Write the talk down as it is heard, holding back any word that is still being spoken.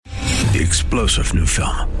The explosive new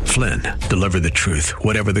film, Flynn, deliver the truth,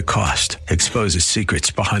 whatever the cost, exposes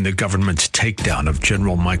secrets behind the government's takedown of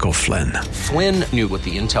General Michael Flynn. Flynn knew what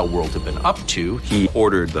the intel world had been up to. He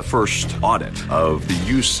ordered the first audit of the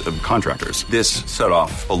use of contractors. This set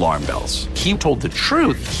off alarm bells. He told the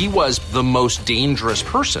truth. He was the most dangerous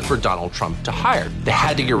person for Donald Trump to hire. They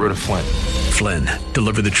had to get rid of Flynn. Flynn,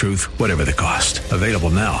 deliver the truth, whatever the cost. Available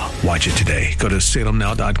now. Watch it today. Go to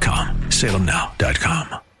salemnow.com.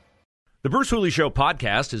 salemnow.com. The Bruce Hooley Show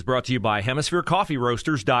podcast is brought to you by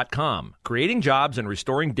HemisphereCoffeeRoasters.com. Creating jobs and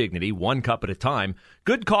restoring dignity one cup at a time.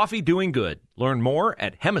 Good coffee doing good. Learn more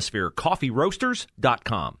at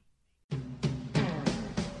HemisphereCoffeeRoasters.com.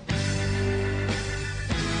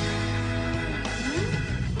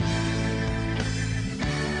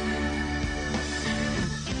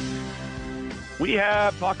 We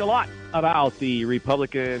have talked a lot about the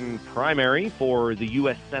Republican primary for the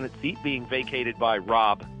U.S. Senate seat being vacated by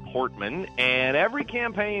Rob Portman, and every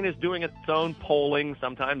campaign is doing its own polling,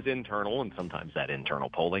 sometimes internal, and sometimes that internal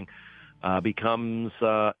polling becomes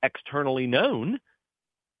externally known.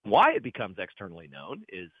 Why it becomes externally known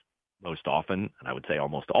is most often, and I would say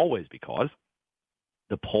almost always, because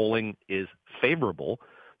the polling is favorable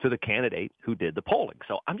to the candidate who did the polling.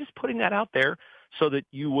 So I'm just putting that out there so that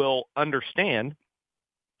you will understand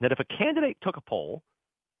that if a candidate took a poll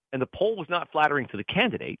and the poll was not flattering to the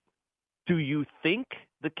candidate, do you think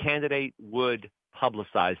the candidate would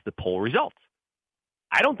publicize the poll results?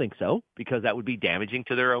 I don't think so, because that would be damaging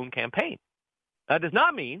to their own campaign. That does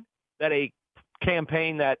not mean that a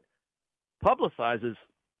campaign that publicizes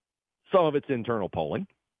some of its internal polling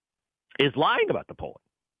is lying about the polling.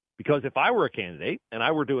 Because if I were a candidate and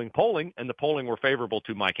I were doing polling and the polling were favorable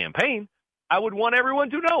to my campaign, I would want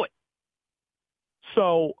everyone to know it.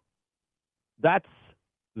 So that's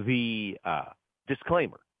the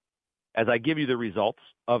disclaimer as I give you the results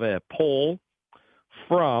of a poll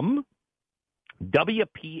from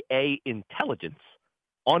WPA Intelligence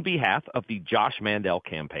on behalf of the Josh Mandel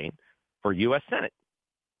campaign for U.S. Senate.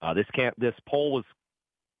 This poll was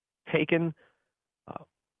taken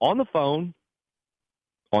on the phone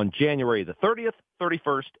on January the 30th,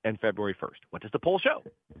 31st, and February 1st. What does the poll show?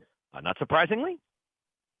 Not surprisingly,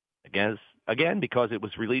 again, because it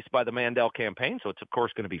was released by the Mandel campaign, so it's, of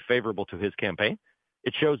course, going to be favorable to his campaign.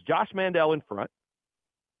 It shows Josh Mandel in front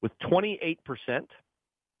with 28%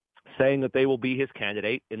 saying that they will be his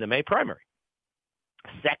candidate in the May primary.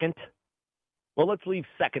 Second, well, let's leave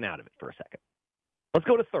second out of it for a second. Let's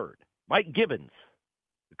go to third. Mike Gibbons,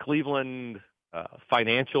 the Cleveland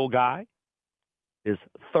financial guy, is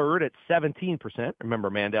third at 17%. Remember,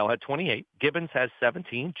 Mandel had 28. Gibbons has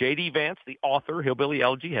 17. J.D. Vance, the author, Hillbilly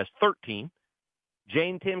Elegy, has 13.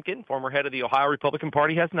 Jane Timken, former head of the Ohio Republican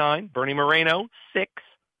Party, has 9. Bernie Moreno, 6.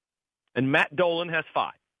 And Matt Dolan has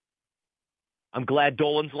 5. I'm glad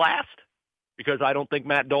Dolan's last because I don't think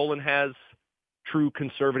Matt Dolan has true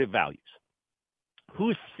conservative values.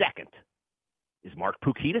 Who's second? Is Mark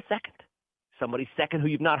Pukita second? Somebody second who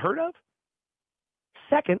you've not heard of?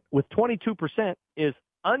 Second, with 22%, is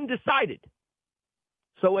undecided.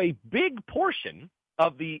 So a big portion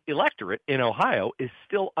of the electorate in Ohio is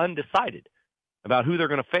still undecided about who they're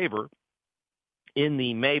going to favor in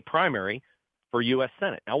the May primary for U.S.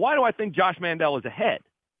 Senate. Now, why do I think Josh Mandel is ahead?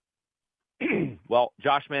 Well,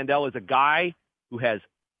 Josh Mandel is a guy who has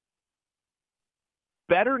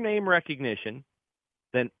better name recognition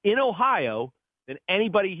than in Ohio than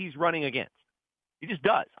anybody he's running against. He just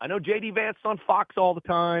does. I know J.D. Vance is on Fox all the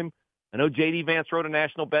time. I know J.D. Vance wrote a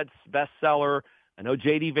national bestseller. I know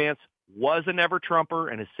J.D. Vance was a never-Trumper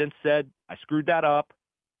and has since said, I screwed that up.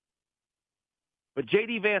 But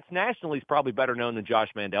J.D. Vance nationally is probably better known than Josh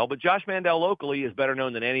Mandel, but Josh Mandel locally is better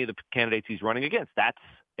known than any of the candidates he's running against. That's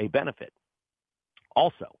a benefit.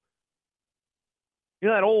 Also, you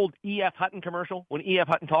know that old E.F. Hutton commercial? When E.F.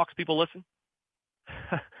 Hutton talks, people listen?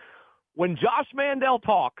 When Josh Mandel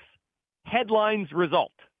talks, headlines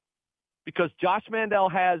result. Because Josh Mandel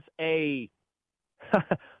has a,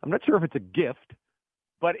 I'm not sure if it's a gift,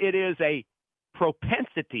 but it is a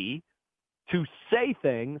propensity to say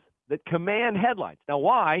things that command headlines. Now,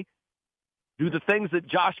 why do the things that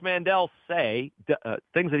Josh Mandel say,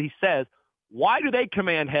 things that he says, why do they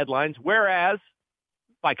command headlines, whereas,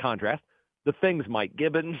 by contrast, the things Mike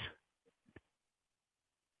Gibbons,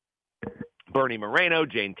 Bernie Moreno,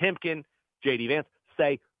 Jane Timken, J.D. Vance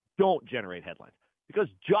say don't generate headlines? Because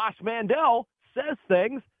Josh Mandel says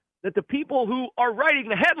things that the people who are writing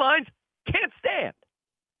the headlines can't stand.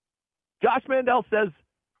 Josh Mandel says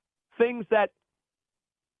things that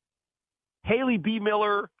Haley B.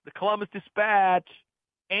 Miller, the Columbus Dispatch,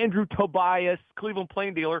 Andrew Tobias, Cleveland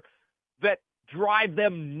Plain Dealer, that drive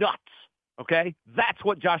them nuts. Okay? That's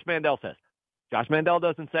what Josh Mandel says. Josh Mandel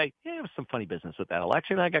doesn't say, yeah, there was some funny business with that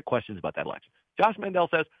election. I got questions about that election. Josh Mandel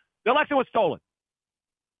says, the election was stolen.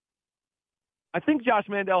 I think Josh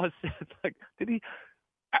Mandel has said, like, did he?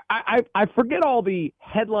 I forget all the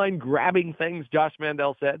headline-grabbing things Josh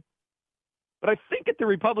Mandel said, but I think at the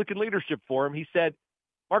Republican Leadership Forum, he said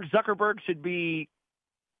Mark Zuckerberg should be,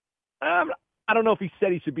 I don't know if he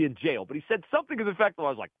said he should be in jail, but he said something to the effect that I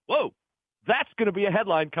was like, whoa, that's going to be a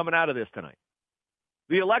headline coming out of this tonight.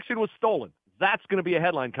 The election was stolen. That's going to be a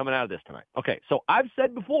headline coming out of this tonight. Okay, so I've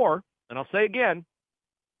said before, and I'll say again,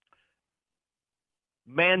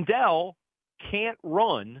 Mandel can't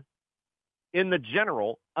run in the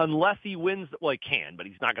general unless he wins. Well, he can, but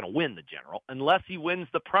he's not going to win the general unless he wins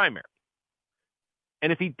the primary.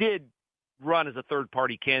 And if he did run as a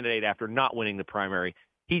third-party candidate after not winning the primary,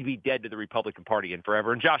 he'd be dead to the Republican Party and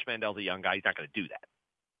forever. And Josh Mandel's a young guy. He's not going to do that.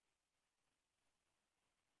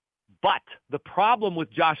 But the problem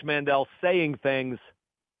with Josh Mandel saying things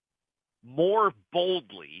more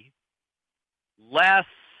boldly, less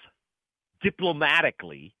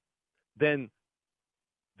diplomatically than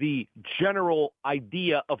the general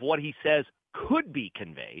idea of what he says could be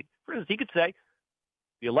conveyed. For instance, he could say,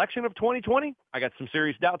 the election of 2020, I got some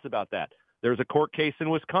serious doubts about that. There's a court case in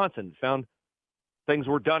Wisconsin that found things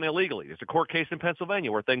were done illegally. There's a court case in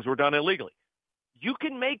Pennsylvania where things were done illegally. You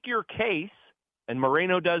can make your case, and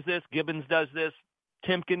Moreno does this, Gibbons does this,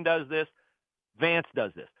 Timken does this, Vance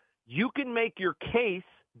does this. You can make your case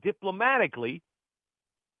diplomatically,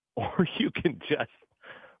 or you can just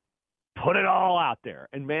put it all out there.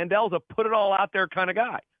 And Mandel's a put it all out there kind of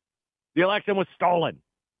guy. The election was stolen.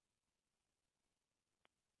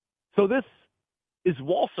 So this is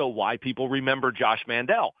also why people remember Josh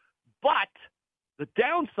Mandel. But the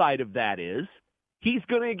downside of that is he's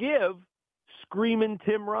going to give screaming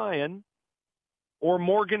Tim Ryan or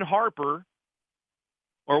Morgan Harper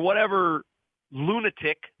or whatever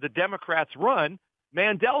lunatic the Democrats run,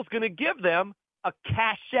 Mandel's going to give them a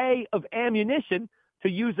cachet of ammunition to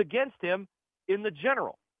use against him in the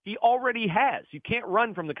general. He already has. You can't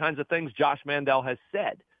run from the kinds of things Josh Mandel has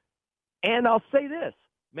said. And I'll say this,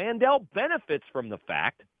 Mandel benefits from the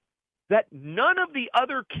fact that none of the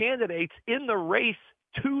other candidates in the race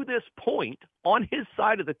to this point on his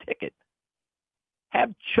side of the ticket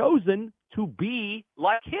have chosen to be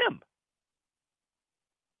like him.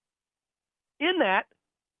 In that,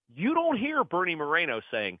 you don't hear Bernie Moreno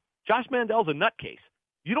saying, Josh Mandel's a nutcase.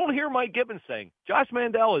 You don't hear Mike Gibbons saying, Josh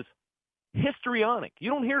Mandel is histrionic.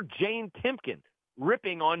 You don't hear Jane Timken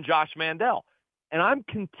ripping on Josh Mandel. And I'm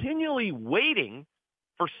continually waiting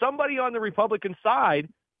for somebody on the Republican side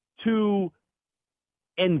to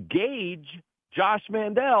engage Josh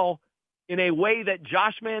Mandel in a way that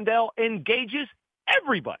Josh Mandel engages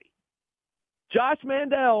everybody. Josh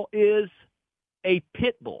Mandel is a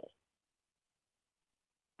pit bull.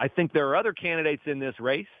 I think there are other candidates in this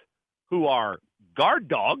race who are guard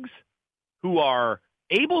dogs, who are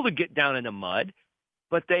able to get down in the mud,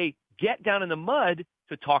 but they get down in the mud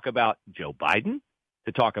to talk about Joe Biden,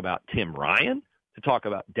 to talk about Tim Ryan, to talk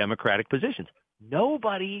about Democratic positions.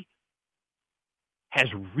 Nobody has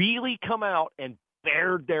really come out and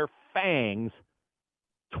bared their fangs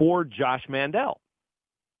toward Josh Mandel.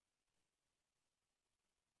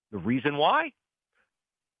 The reason why?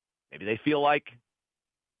 Maybe they feel like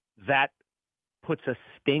that puts a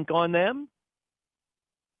stink on them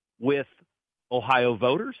with Ohio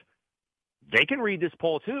voters. They can read this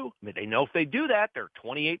poll too. I mean, they know if they do that, they're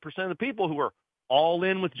 28% of the people who are all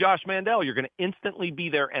in with Josh Mandel. You're going to instantly be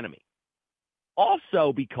their enemy.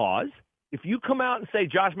 Also because if you come out and say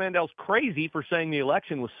Josh Mandel's crazy for saying the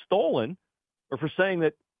election was stolen or for saying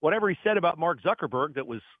that whatever he said about Mark Zuckerberg that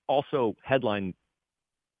was also headline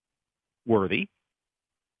worthy,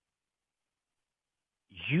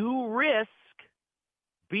 you risk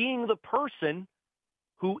being the person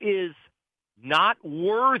who is not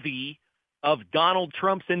worthy of Donald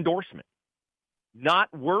Trump's endorsement,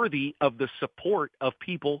 not worthy of the support of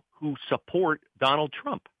people who support Donald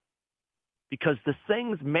Trump. Because the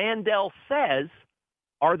things Mandel says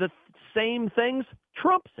are the same things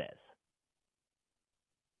Trump says.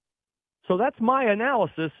 So that's my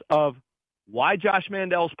analysis of why Josh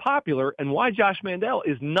Mandel's popular and why Josh Mandel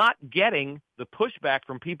is not getting the pushback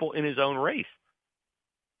from people in his own race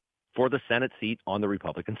for the Senate seat on the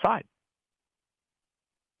Republican side.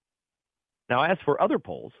 Now, as for other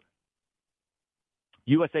polls,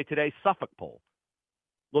 USA Today's Suffolk poll,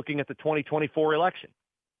 looking at the 2024 election.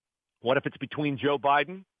 What if it's between Joe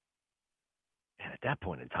Biden? And at that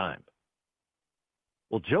point in time,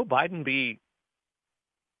 will Joe Biden be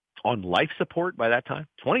on life support by that time?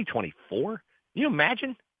 2024? Can you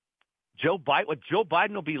imagine? what Joe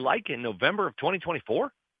Biden will be like in November of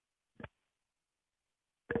 2024?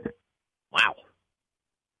 Wow.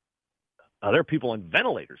 There are people on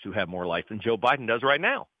ventilators who have more life than Joe Biden does right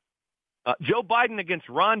now. Joe Biden against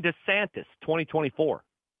Ron DeSantis, 2024.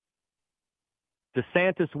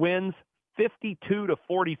 DeSantis wins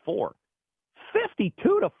 52-44.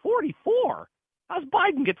 52-44? How's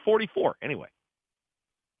Biden get 44? Anyway,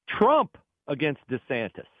 Trump against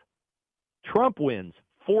DeSantis. Trump wins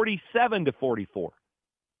 47-44.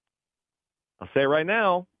 I'll say right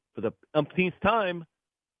now, for the umpteenth time,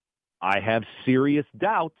 I have serious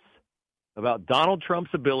doubts about Donald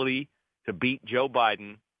Trump's ability to beat Joe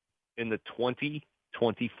Biden in the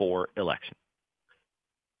 2024 election.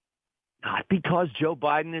 Not because Joe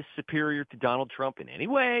Biden is superior to Donald Trump in any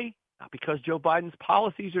way, not because Joe Biden's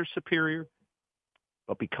policies are superior,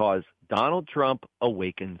 but because Donald Trump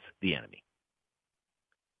awakens the enemy.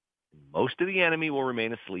 Most of the enemy will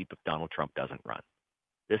remain asleep if Donald Trump doesn't run.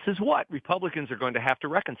 This is what Republicans are going to have to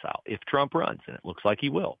reconcile if Trump runs, and it looks like he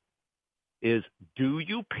will, is do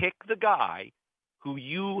you pick the guy who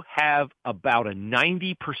you have about a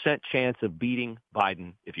 90% chance of beating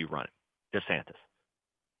Biden if you run him? DeSantis.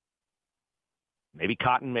 Maybe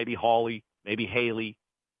Cotton, maybe Hawley, maybe Haley,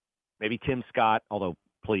 maybe Tim Scott, although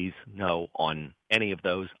please no on any of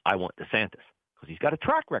those. I want DeSantis because he's got a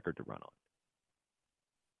track record to run on.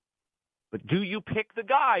 But do you pick the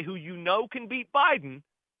guy who you know can beat Biden,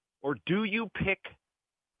 or do you pick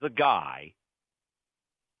the guy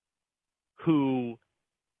who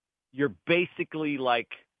you're basically like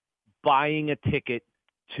buying a ticket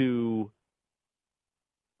to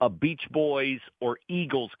a Beach Boys or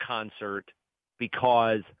Eagles concert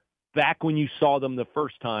because back when you saw them the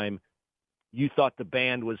first time, you thought the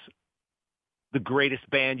band was the greatest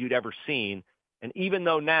band you'd ever seen. And even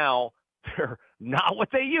though now they're not what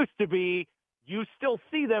they used to be, you still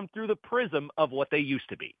see them through the prism of what they used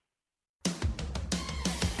to be.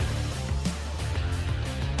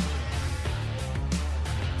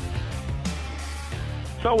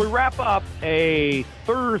 So we wrap up a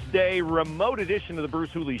Thursday remote edition of the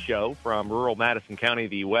Bruce Hooley Show from rural Madison County.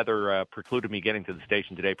 The weather precluded me getting to the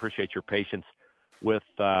station today. Appreciate your patience with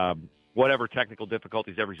whatever technical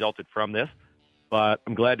difficulties have resulted from this, but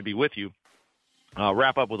I'm glad to be with you.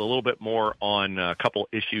 Wrap up with a little bit more on a couple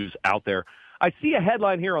issues out there. I see a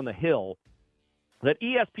headline here on the Hill that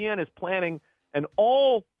ESPN is planning an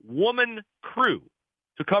all-woman crew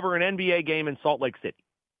to cover an NBA game in Salt Lake City.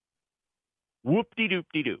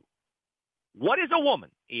 Whoop-de-doop-de-doo. What is a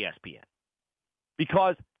woman, ESPN?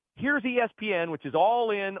 Because here's ESPN, which is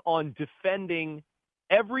all in on defending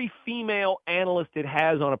every female analyst it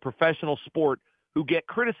has on a professional sport who get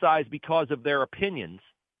criticized because of their opinions.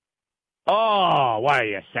 Oh, why are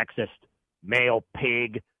you sexist, male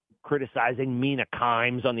pig, criticizing Mina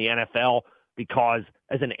Kimes on the NFL because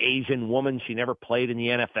as an Asian woman she never played in the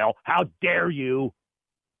NFL? How dare you?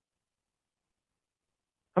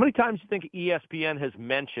 How many times do you think ESPN has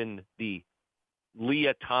mentioned the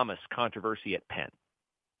Leah Thomas controversy at Penn?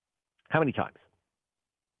 How many times?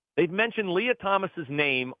 They've mentioned Leah Thomas's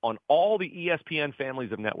name on all the ESPN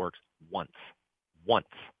families of networks once.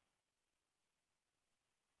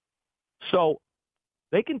 So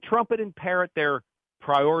they can trumpet and parrot their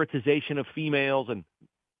prioritization of females and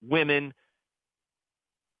women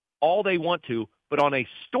all they want to, but on a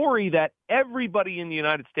story that everybody in the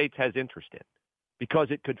United States has interest in,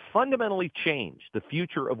 because it could fundamentally change the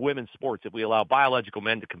future of women's sports if we allow biological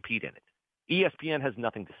men to compete in it. ESPN has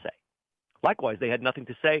nothing to say. Likewise, they had nothing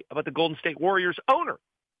to say about the Golden State Warriors owner,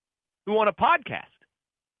 who on a podcast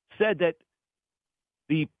said that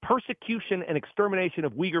the persecution and extermination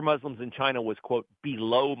of Uyghur Muslims in China was, quote,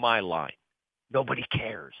 below my line. Nobody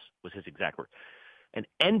cares, was his exact word. An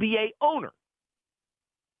NBA owner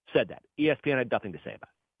said that. ESPN had nothing to say about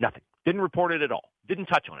it. Nothing. Didn't report it at all. Didn't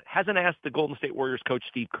touch on it. Hasn't asked the Golden State Warriors coach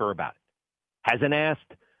Steve Kerr about it. Hasn't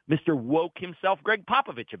asked Mr. Woke himself, Greg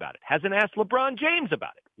Popovich, about it. Hasn't asked LeBron James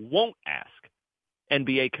about it. Won't ask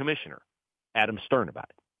NBA Commissioner Adam Stern about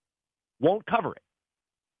it. Won't cover it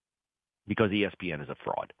because ESPN is a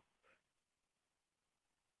fraud.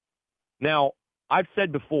 Now, I've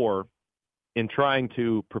said before in trying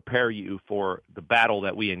to prepare you for the battle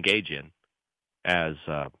that we engage in as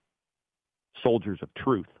soldiers of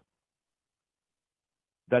truth,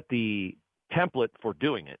 that the template for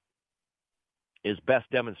doing it is best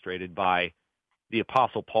demonstrated by the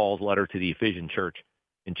Apostle Paul's letter to the Ephesian church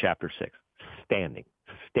in chapter 6.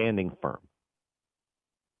 Standing firm.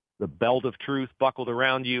 The belt of truth buckled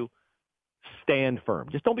around you. Stand firm.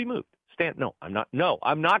 Just don't be moved. I'm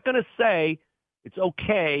not going to say it's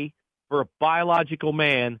okay for a biological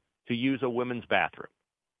man to use a women's bathroom.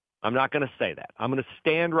 I'm not going to say that. I'm going to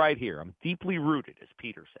stand right here. I'm deeply rooted, as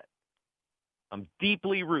Peter said. I'm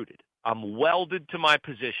deeply rooted. I'm welded to my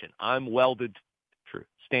position. I'm welded to truth,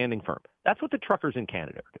 standing firm. That's what the truckers in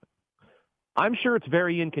Canada are doing. I'm sure it's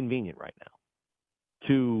very inconvenient right now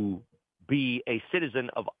to be a citizen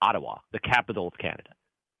of Ottawa, the capital of Canada,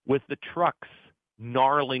 with the trucks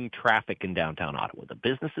gnarling traffic in downtown Ottawa. The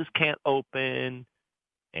businesses can't open,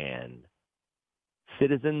 and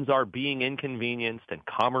citizens are being inconvenienced, and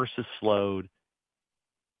commerce is slowed.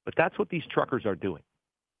 But that's what these truckers are doing.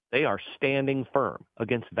 They are standing firm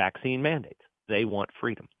against vaccine mandates. They want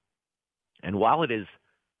freedom. And while it is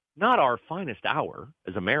not our finest hour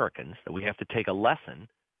as Americans that we have to take a lesson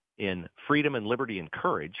in freedom and liberty and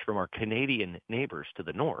courage from our Canadian neighbors to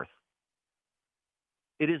the north,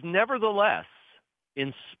 it is nevertheless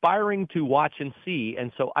inspiring to watch and see.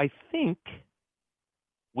 And so I think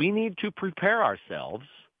we need to prepare ourselves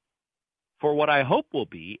for what I hope will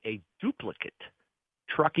be a duplicate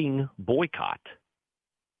trucking boycott,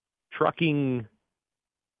 trucking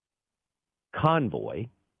convoy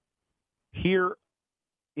here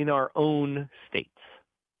in our own states.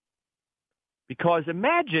 Because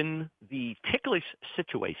imagine the ticklish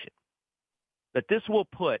situation that this will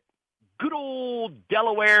put good old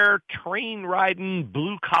Delaware train-riding,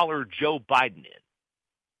 blue-collar Joe Biden in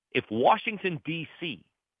if Washington, D.C.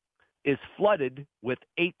 is flooded with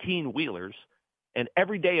 18-wheelers and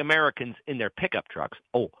everyday Americans in their pickup trucks.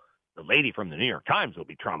 Oh, the lady from the New York Times will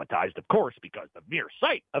be traumatized, of course, because the mere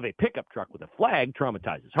sight of a pickup truck with a flag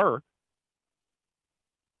traumatizes her.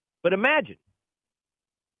 But imagine,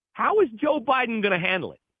 how is Joe Biden going to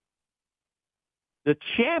handle it? The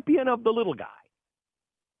champion of the little guy,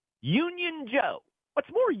 Union Joe. What's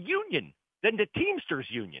more union than the Teamsters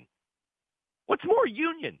Union? What's more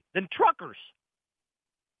union than truckers?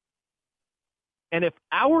 And if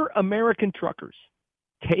our American truckers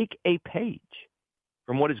take a page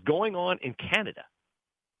from what is going on in Canada,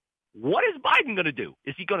 what is Biden going to do?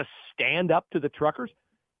 Is he going to stand up to the truckers?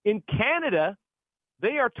 In Canada,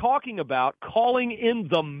 they are talking about calling in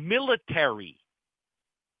the military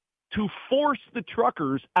to force the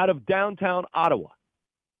truckers out of downtown Ottawa.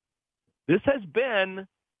 This has been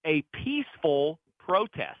a peaceful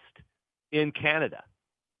protest in Canada.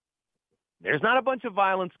 There's not a bunch of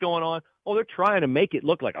violence going on. Oh, they're trying to make it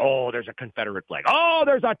look like, oh, there's a Confederate flag. Oh,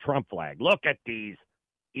 there's a Trump flag. Look at these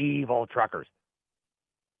evil truckers.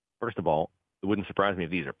 First of all, it wouldn't surprise me if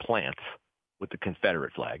these are plants with the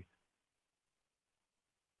Confederate flag.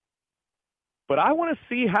 But I want to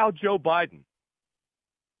see how Joe Biden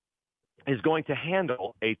is going to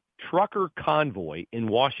handle a trucker convoy in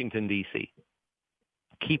Washington, D.C.,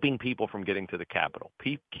 keeping people from getting to the Capitol,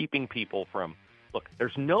 keeping people from... Look,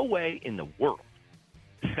 there's no way in the world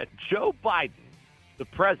that Joe Biden, the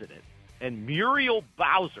president, and Muriel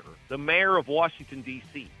Bowser, the mayor of Washington,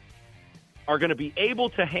 D.C., are going to be able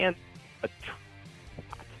to handle a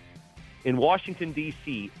in Washington,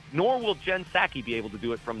 D.C., nor will Jen Psaki be able to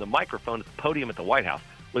do it from the microphone at the podium at the White House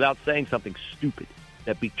without saying something stupid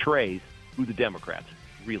that betrays who the Democrats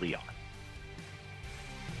really are.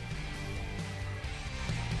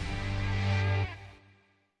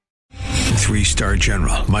 Three-star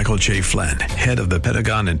General Michael J. Flynn, head of the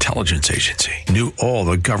Pentagon Intelligence Agency, knew all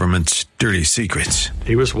the government's dirty secrets.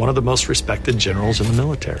 He was one of the most respected generals in the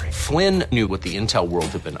military. Flynn knew what the intel world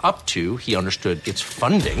had been up to. He understood its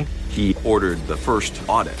funding. He ordered the first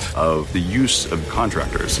audit of the use of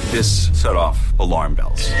contractors. This set off alarm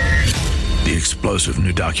bells. The explosive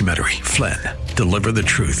new documentary, Flynn, Deliver the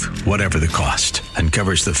Truth, Whatever the Cost,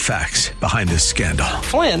 uncovers the facts behind this scandal.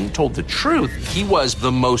 Flynn told the truth. He was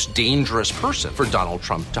the most dangerous person for Donald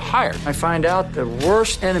Trump to hire. I find out the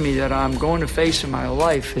worst enemy that I'm going to face in my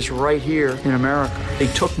life is right here in America. They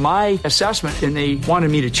took my assessment and they wanted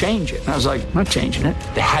me to change it. And I was like, I'm not changing it.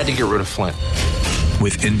 They had to get rid of Flynn.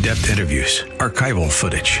 With in-depth interviews, archival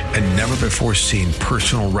footage, and never-before-seen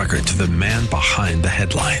personal records of the man behind the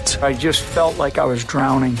headlines. I just felt like I was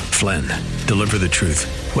drowning. Flynn, Deliver the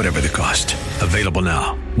Truth, Whatever the Cost. Available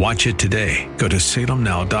now. Watch it today. Go to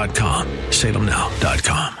salemnow.com.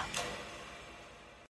 salemnow.com.